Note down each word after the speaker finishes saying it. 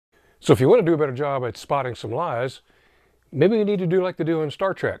So if you want to do a better job at spotting some lies, maybe you need to do like they do in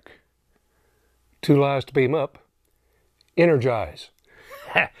Star Trek. Two lies to beam up. Energize.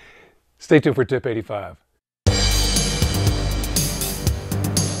 Stay tuned for tip 85.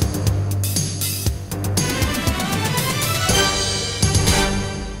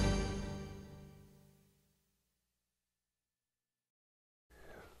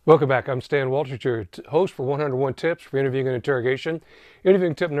 Welcome back. I'm Stan Walters, your host for 101 Tips for Interviewing and Interrogation.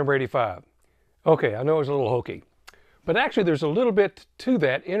 Interviewing tip number 85. Okay, I know it's a little hokey, but actually there's a little bit to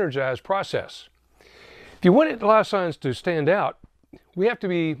that energize process. If you want life science to stand out, we have to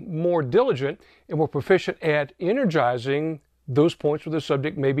be more diligent and more proficient at energizing those points where the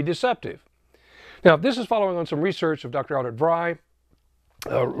subject may be deceptive. Now, this is following on some research of Dr. Albert Vrij,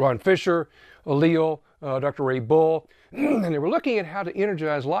 Ron Fisher, Leal, Dr. Ray Bull, and they were looking at how to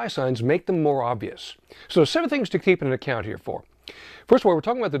energize lie signs, make them more obvious. So 7 things to keep in account here for. First of all, we're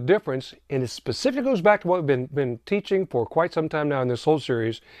talking about the difference, and it specifically goes back to what we've been teaching for quite some time now in this whole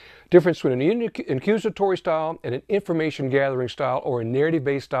series, difference between an accusatory style and an information gathering style or a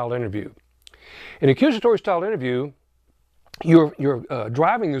narrative-based style interview. An accusatory style interview, you're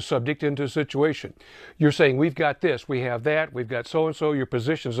driving the subject into a situation. You're saying, we've got this, we have that, we've got so-and-so, your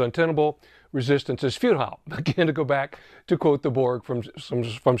position is untenable, resistance is futile. Again, to go back to quote the Borg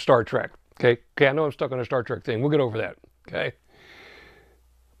from Star Trek. Okay, I know I'm stuck on a Star Trek thing. We'll get over that. Okay.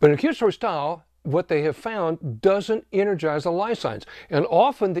 But an accusatory style, what they have found, doesn't energize the lie signs. And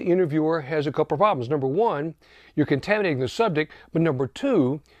often the interviewer has a couple of problems. Number one, you're contaminating the subject, but number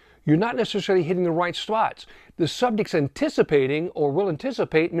two, you're not necessarily hitting the right spots. The subject's anticipating or will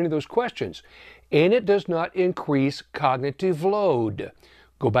anticipate many of those questions, and it does not increase cognitive load.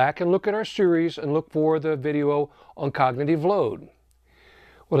 Go back and look at our series and look for the video on cognitive load.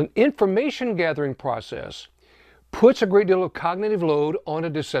 Well, an information gathering process puts a great deal of cognitive load on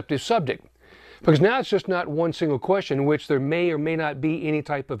a deceptive subject, because now it's just not one single question in which there may or may not be any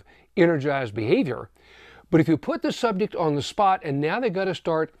type of energized behavior. But if you put the subject on the spot and now they've got to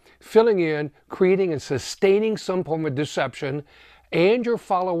start filling in, creating and sustaining some form of deception and your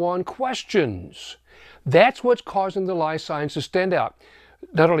follow-on questions, that's what's causing the lie signs to stand out.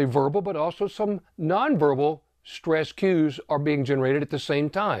 Not only verbal, but also some nonverbal stress cues are being generated at the same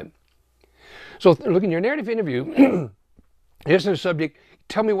time. So look in your narrative interview, here's the subject,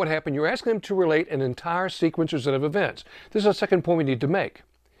 tell me what happened. You're asking them to relate an entire sequence or set of events. This is a second point we need to make.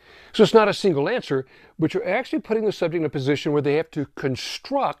 So it's not a single answer, but you're actually putting the subject in a position where they have to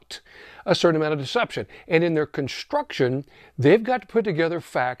construct a certain amount of deception. And in their construction, they've got to put together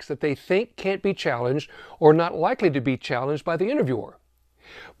facts that they think can't be challenged or not likely to be challenged by the interviewer.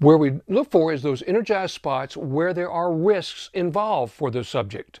 Where we look for is those energized spots where there are risks involved for the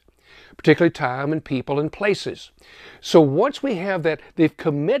subject, particularly time and people and places. So once we have that, they've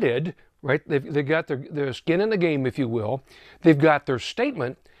committed, right? They've got their skin in the game, if you will. They've got their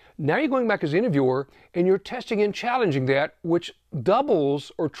statement. Now you're going back as the interviewer and you're testing and challenging that, which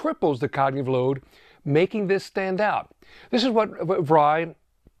doubles or triples the cognitive load, making this stand out. This is what Vrij,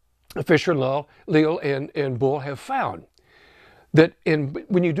 Fisher, Leal, and Bull have found. That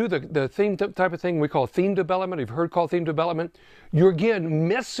when you do the theme type of thing we call theme development, you've heard called theme development, you're again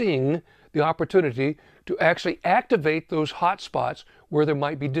missing the opportunity to actually activate those hot spots where there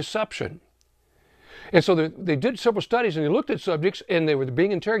might be deception. And so they did several studies and they looked at subjects and they were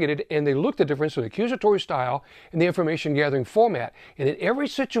being interrogated and they looked at the difference in the accusatory style and the information gathering format. And in every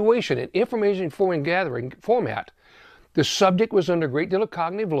situation, in information gathering format, the subject was under a great deal of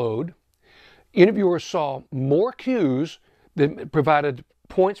cognitive load. Interviewers saw more cues that provided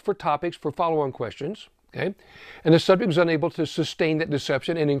points for topics for follow-on questions, okay? And the subject was unable to sustain that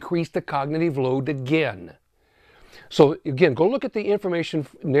deception and increase the cognitive load again. So again, go look at the information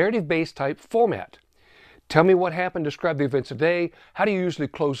narrative-based type format. Tell me what happened, describe the events of the day, how do you usually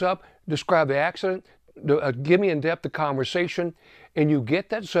close up, describe the accident, give me in depth the conversation, and you get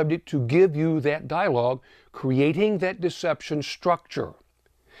that subject to give you that dialogue, creating that deception structure.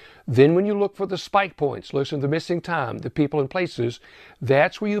 Then when you look for the spike points, listen to the missing time, the people and places,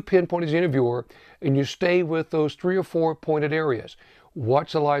 that's where you pinpoint as the interviewer and you stay with those 3 or 4 pointed areas.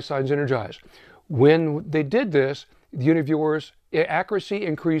 Watch the lie signs energize. When they did this, the interviewer's accuracy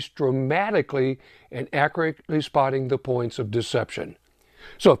increased dramatically in accurately spotting the points of deception.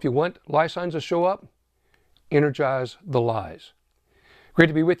 So if you want lie signs to show up, energize the lies. Great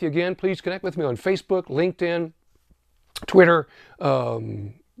to be with you again. Please connect with me on Facebook, LinkedIn, Twitter,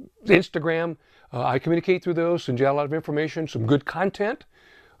 Instagram. I communicate through those, send you out a lot of information, some good content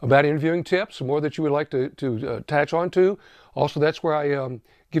about interviewing tips, some more that you would like to attach on to. Also, that's where I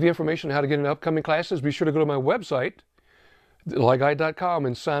give you information on how to get into upcoming classes. Be sure to go to my website, LightGuide.com,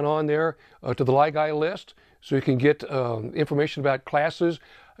 and sign on there to the Light Guide list so you can get information about classes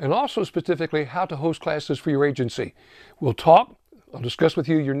and also specifically how to host classes for your agency. We'll talk, I'll discuss with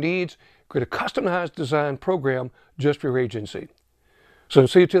you your needs, create a customized design program just for your agency. So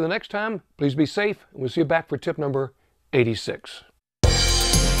see you till the next time. Please be safe, and we'll see you back for tip number 86.